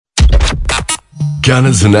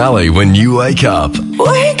Gunners and Alley when you wake up.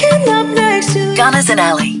 Waking up next to Gunners and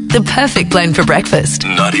Alley, the perfect blend for breakfast.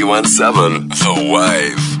 91.7 The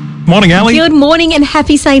Wave. Morning, Ali. Good morning and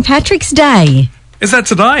happy St. Patrick's Day. Is that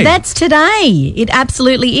today? That's today. It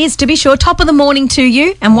absolutely is. To be sure, top of the morning to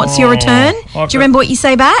you. And what's your return? okay. Do you remember what you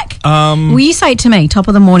say back? Will you say it to me? Top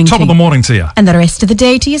of the morning Top to of the you. morning to you. And the rest of the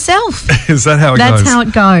day to yourself. Is that how it goes? That's how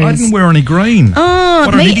it goes. I didn't wear any green. Oh,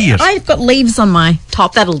 what an idiot. I've got leaves on my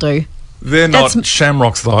top. That'll do. They're not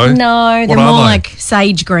shamrocks, though. No, they're more like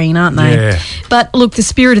sage green, aren't they? Yeah. But look, the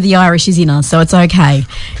spirit of the Irish is in us, so it's okay.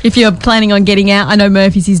 If you're planning on getting out, I know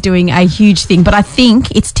Murphy's is doing a huge thing, but I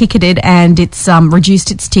think it's ticketed and it's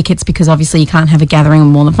reduced its tickets because obviously you can't have a gathering of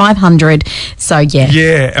more than 500. So, yeah.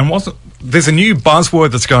 Yeah, and there's a new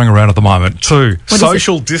buzzword that's going around at the moment too.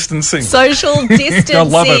 Social distancing. Social distancing. I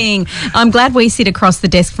love it. I'm glad we sit across the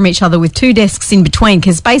desk from each other with two desks in between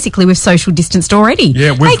because basically we've social distanced already.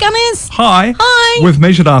 Yeah, hey, Gunners. Hi. Hi. We've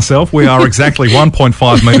measured ourselves. We are exactly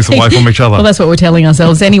 1.5 metres away from each other. Well, that's what we're telling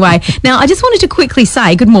ourselves anyway. Now, I just wanted to quickly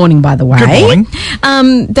say, good morning, by the way. Good morning.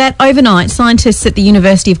 That overnight, scientists at the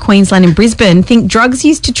University of Queensland in Brisbane think drugs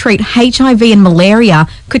used to treat HIV and malaria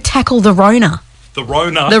could tackle the Rona. The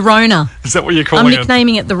Rona. The Rona. Is that what you're calling I'm it?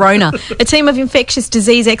 nicknaming it the Rona. A team of infectious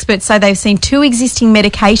disease experts say they've seen two existing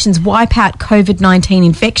medications wipe out COVID-19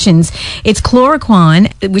 infections. It's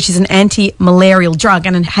chloroquine, which is an anti-malarial drug,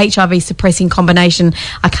 and an HIV-suppressing combination.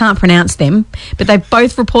 I can't pronounce them, but they've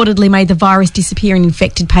both reportedly made the virus disappear in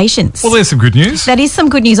infected patients. Well, there's some good news. That is some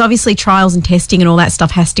good news. Obviously, trials and testing and all that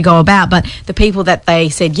stuff has to go about, but the people that they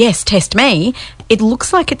said, yes, test me, it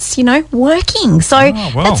looks like it's, working. So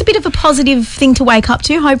that's a bit of a positive thing to wake up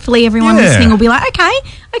to. Hopefully everyone listening will be like,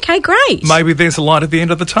 okay, great. Maybe there's a light at the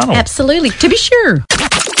end of the tunnel. Absolutely, to be sure.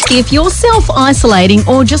 If you're self-isolating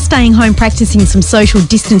or just staying home practicing some social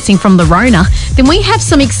distancing from the Rona, then we have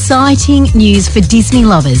some exciting news for Disney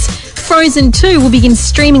lovers. Frozen 2 will begin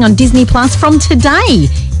streaming on Disney Plus from today.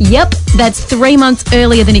 Yep, that's 3 months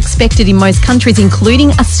earlier than expected in most countries,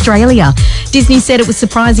 including Australia. Disney said it was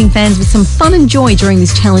surprising fans with some fun and joy during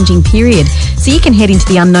this challenging period. So you can head into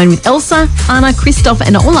the unknown with Elsa, Anna, Kristoff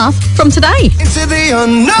and Olaf from today. into the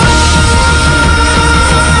unknown.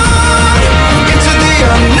 Into the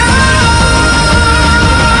unknown.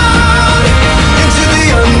 Into the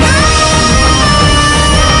unknown.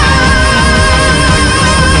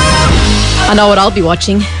 I know what I'll be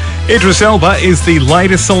watching. Idris Elba is the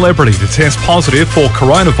latest celebrity to test positive for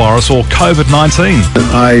coronavirus or COVID-19.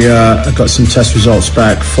 I got some test results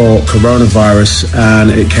back for coronavirus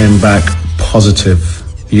and it came back positive.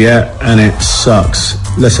 Yeah, and it sucks.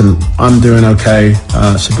 Listen, I'm doing okay.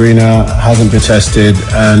 Sabrina hasn't been tested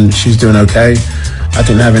and she's doing okay. I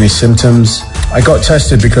didn't have any symptoms. I got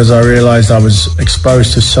tested because I realized I was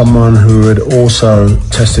exposed to someone who had also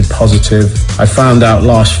tested positive. I found out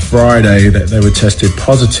last Friday that they were tested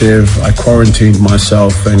positive. I quarantined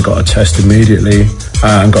myself and got a test immediately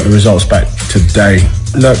and got the results back today.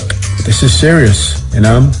 Look, this is serious,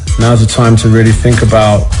 Now's the time to really think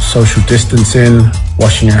about social distancing,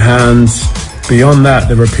 washing your hands. Beyond that,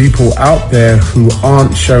 there are people out there who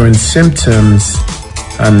aren't showing symptoms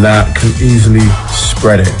and that can easily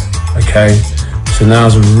spread it, okay? So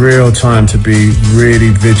now's a real time to be really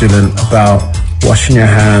vigilant about washing your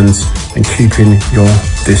hands and keeping your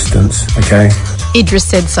distance, okay? Idris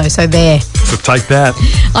said so there. So take that.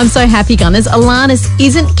 I'm so happy, Gunners. Alanis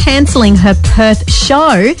isn't cancelling her Perth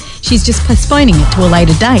show. She's just postponing it to a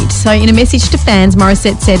later date. So in a message to fans,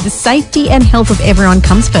 Morissette said the safety and health of everyone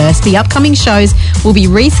comes first. The upcoming shows will be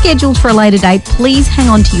rescheduled for a later date. Please hang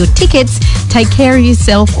on to your tickets. Take care of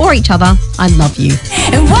yourself or each other. I love you.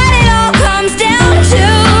 And what it all comes down to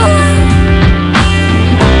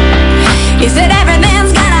is that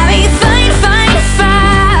everything's gonna be fine.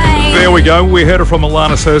 There we go. We heard it from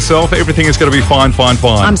Alanis herself. Everything is going to be fine.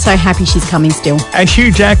 I'm so happy she's coming still. And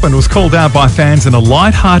Hugh Jackman was called out by fans in a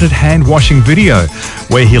light-hearted hand-washing video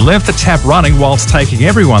where he left the tap running whilst taking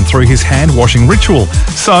everyone through his hand-washing ritual.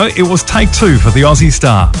 So it was take two for the Aussie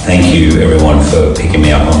star. Thank you, everyone, for picking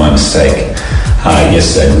me up on my mistake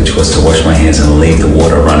yesterday, which was to wash my hands and leave the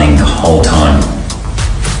water running the whole time.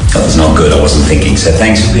 That was not good. I wasn't thinking. So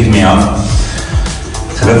thanks for picking me up.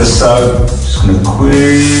 So I got the soap. Just going to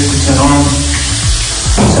quickly turn on.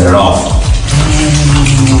 Turn it off.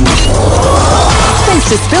 Thanks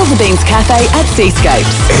to Spill the Beans Cafe at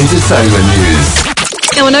Seascapes. Entertainment news.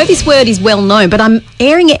 Now, I know this word is well known, but I'm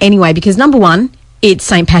airing it anyway because, number one, it's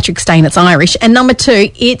St. Patrick's Day and it's Irish, and number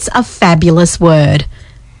two, it's a fabulous word.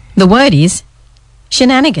 The word is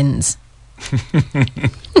shenanigans.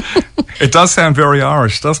 It does sound very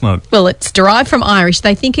Irish, doesn't it? Well, it's derived from Irish.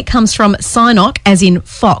 They think it comes from Synock, as in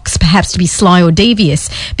fox, perhaps to be sly or devious,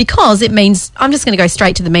 because it means, I'm just going to go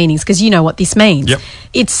straight to the meanings because you know what this means. Yep.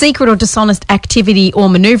 It's secret or dishonest activity or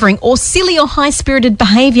manoeuvring or silly or high-spirited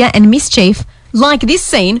behaviour and mischief, like this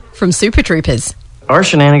scene from Super Troopers. Our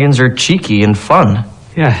shenanigans are cheeky and fun.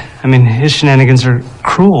 Yeah, I mean, his shenanigans are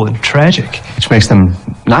cruel and tragic. Which makes them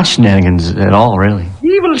not shenanigans at all, really.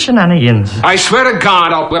 Evil shenanigans. I swear to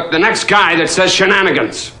God, I'll whip the next guy that says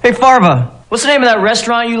shenanigans. Hey, Farva, what's the name of that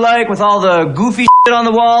restaurant you like with all the goofy shit on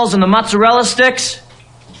the walls and the mozzarella sticks?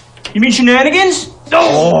 You mean shenanigans?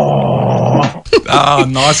 Oh,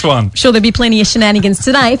 nice one. Sure, there'll be plenty of shenanigans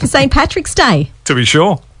today for St Patrick's Day. To be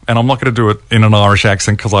sure. And I'm not going to do it in an Irish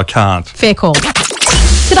accent because I can't. Fair call.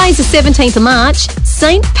 Today's the 17th of March,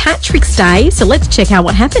 St Patrick's Day, so let's check out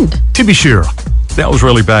what happened. To be sure. That was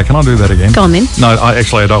really bad. Can I do that again? Go on then. No, I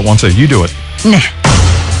don't want to. You do it. Nah.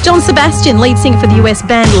 John Sebastian, lead singer for the US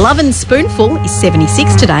band Lovin' Spoonful, is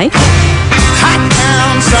 76 today. Hot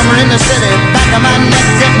town, summer in the city, back of my neck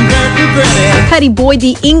getting dirt and gritty. Paddy Boyd,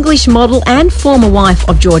 the English model and former wife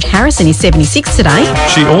of George Harrison, is 76 today.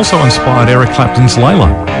 She also inspired Eric Clapton's Layla.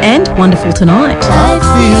 And Wonderful Tonight. I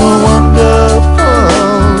feel wonderful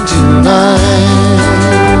tonight.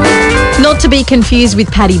 Not to be confused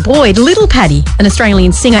with Paddy Boyd, Little Paddy, an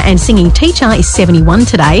Australian singer and singing teacher, is 71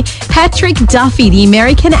 today. Patrick Duffy, the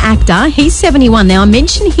American actor, he's 71. Now, I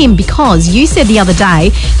mention him because you said the other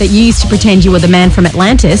day that you used to pretend you were the man from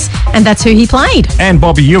Atlantis, and that's who he played. And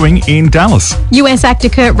Bobby Ewing in Dallas. US actor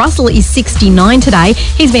Kurt Russell is 69 today.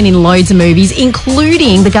 He's been in loads of movies,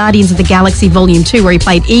 including the Guardians of the Galaxy Volume 2, where he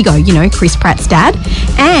played Ego, you know, Chris Pratt's dad.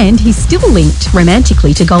 And he's still linked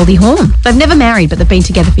romantically to Goldie Hawn. They've never married, but they've been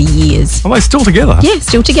together for years. Are they still together? Yeah,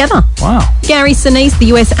 still together. Wow. Gary Sinise, the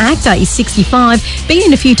US actor, is 65, been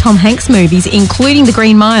in a few Tom Hanks movies, including The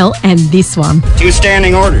Green Mile and this one. 2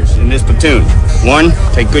 standing orders in this platoon. 1,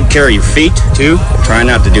 take good care of your feet. 2, try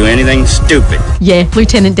not to do anything stupid. Yeah,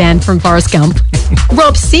 Lieutenant Dan from Forrest Gump.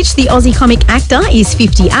 Rob Sitch, the Aussie comic actor, is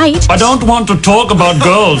 58. I don't want to talk about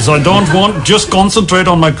girls. I don't want, just concentrate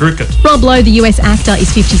on my cricket. Rob Lowe, the US actor,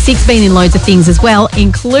 is 56, been in loads of things as well,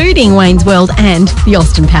 including Wayne's World and the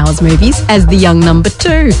Austin Powers movies, as the young number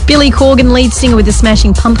 2. Billy Corgan, lead singer with the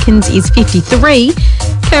Smashing Pumpkins, is 53.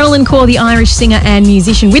 Carolyn Kaur, the Irish singer and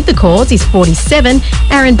musician with the Kaurs, is 47.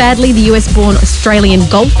 Aaron Badley, the US-born Australian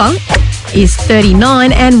golfer, is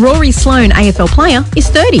 39, and Rory Sloane, AFL player, is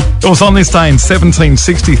 30. It was on this day in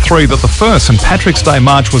 1763 that the first St Patrick's Day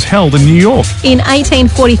March was held in New York. In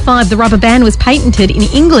 1845, the rubber band was patented in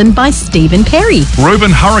England by Stephen Perry.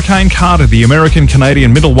 Reuben Hurricane Carter, the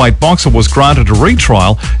American-Canadian middleweight boxer, was granted a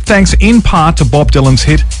retrial thanks in part to Bob Dylan's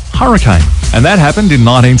hit Hurricane, and that happened in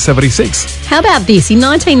 1976. How about this? In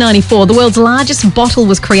 1994, the world's largest bottle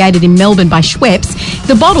was created in Melbourne by Schweppes.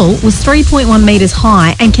 The bottle was 3.1 metres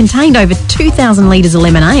high and contained over 2,000 litres of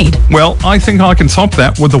lemonade. Well, I think I can top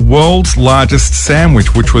that with the world's largest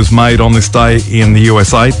sandwich, which was made on this day in the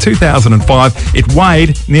USA, 2005. It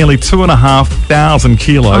weighed nearly 2,500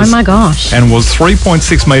 kilos. Oh my gosh. And was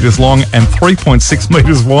 3.6 metres long and 3.6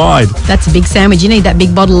 metres wide. That's a big sandwich. You need that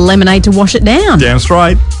big bottle of lemonade to wash it down. Damn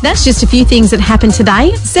straight. That's just a few things that happened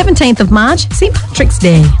today, 17th of March, St Patrick's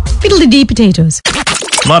Day. Fiddle-de-dee potatoes.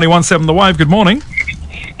 91.7 The Wave, good morning.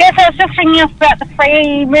 Yes, I was just ringing up about the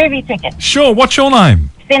free movie ticket. Sure, what's your name?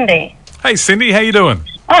 Cindy. Hey Cindy, how you doing?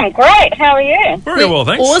 I'm great. How are you? Very well,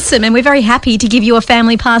 thanks. Awesome, and we're very happy to give you a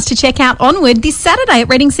family pass to check out Onward this Saturday at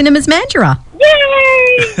Reading Cinemas Mandurah.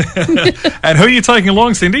 Yay! And who are you taking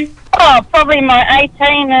along, Cindy? Oh, probably my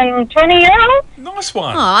 18 and 20-year-old. Nice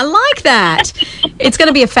one. Oh, I like that. It's going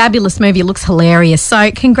to be a fabulous movie. It looks hilarious. So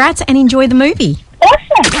congrats and enjoy the movie.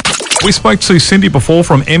 Awesome. We spoke to Cindy before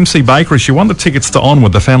from MC Bakery. She won the tickets to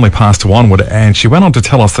Onward, the family pass to Onward, and she went on to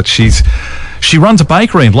tell us that she runs a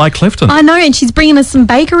bakery in Lake Clifton. I know, and she's bringing us some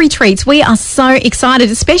bakery treats. We are so excited,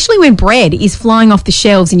 especially when bread is flying off the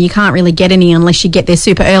shelves and you can't really get any unless you get there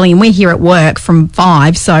super early. And we're here at work from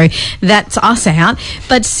 5, so that's us out.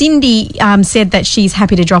 But Cindy said that she's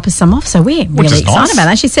happy to drop us some off, so we're really excited about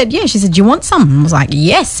that. She said, do you want some? I was like,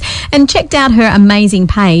 yes. And checked out her amazing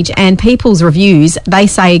page and people's reviews. They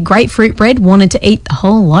say, grapefruit bread, wanted to eat the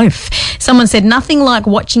whole loaf. Someone said, nothing like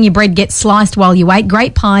watching your bread get sliced while you ate.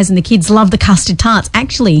 Great pies and the kids love the custard tarts.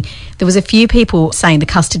 Actually, there was a few people saying the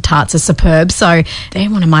custard tarts are superb, so they're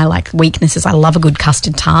one of my weaknesses. I love a good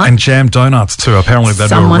custard tart. And jam donuts too. Apparently they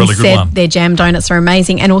do a really good one. Someone said their jam donuts are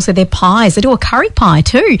amazing, and also their pies. They do a curry pie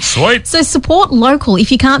too. Sweet. So support local.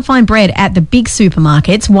 If you can't find bread at the big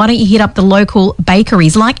supermarkets, why don't you hit up the local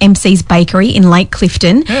bakeries like MC's Bakery in Lake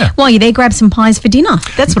Clifton? Yeah. While you're there, grab some pies for dinner.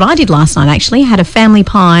 That's what I did last night, actually. I had a family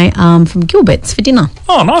pie from Gilbert's for dinner.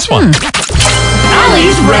 Oh, nice one.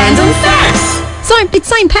 Ali's Random Facts. So, it's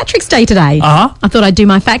Saint Patrick's Day today. Uh-huh. I thought I'd do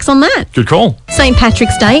my facts on that. Good call. St.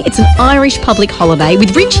 Patrick's Day, it's an Irish public holiday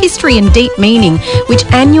with rich history and deep meaning, which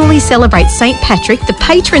annually celebrates St. Patrick, the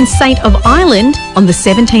patron saint of Ireland, on the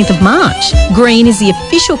 17th of March. Green is the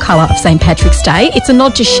official colour of St. Patrick's Day. It's a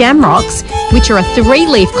nod to shamrocks, which are a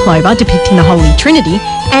 3-leaf clover depicting the Holy Trinity,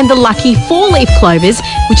 and the lucky 4-leaf clovers,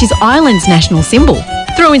 which is Ireland's national symbol.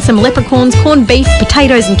 Throw in some leprechauns, corned beef,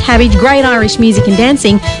 potatoes and cabbage, great Irish music and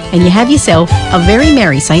dancing, and you have yourself a very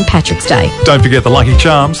merry St. Patrick's Day. Don't forget the Lucky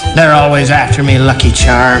Charms. They're always after me, Lucky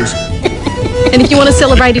Charms. And if you want to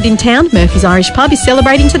celebrate it in town, Murphy's Irish Pub is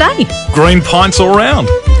celebrating today. Green pints all round.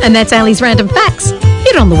 And that's Ali's Random Facts.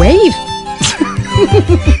 Hit it on the wave.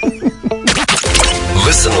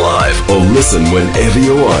 Listen live or listen whenever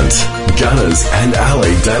you want. Gunners and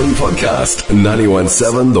Ali Daily Podcast.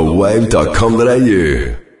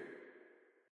 917thewave.com.au